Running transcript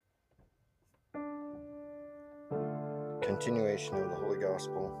Continuation of the Holy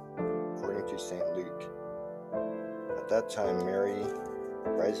Gospel according to St. Luke. At that time Mary,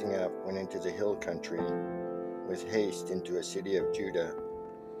 rising up, went into the hill country with haste into a city of Judah,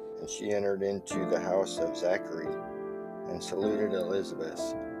 and she entered into the house of Zachary, and saluted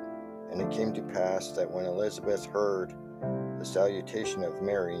Elizabeth. And it came to pass that when Elizabeth heard the salutation of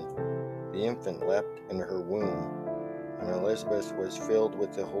Mary, the infant leapt in her womb, and Elizabeth was filled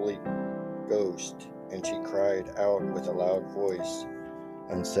with the Holy Ghost, and she cried out with a loud voice,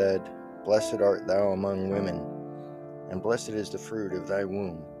 and said, Blessed art thou among women, and blessed is the fruit of thy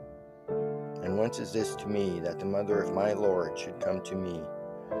womb. And whence is this to me, that the mother of my Lord should come to me?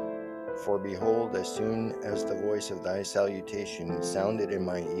 For behold, as soon as the voice of thy salutation sounded in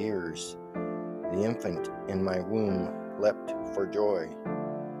my ears, the infant in my womb leapt for joy.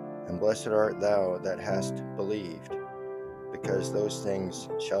 And blessed art thou that hast believed, because those things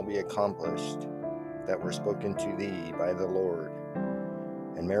shall be accomplished that were spoken to thee by the Lord.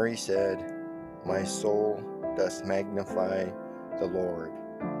 And Mary said, My soul doth magnify the Lord,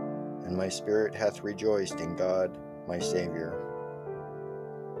 and my spirit hath rejoiced in God my Saviour,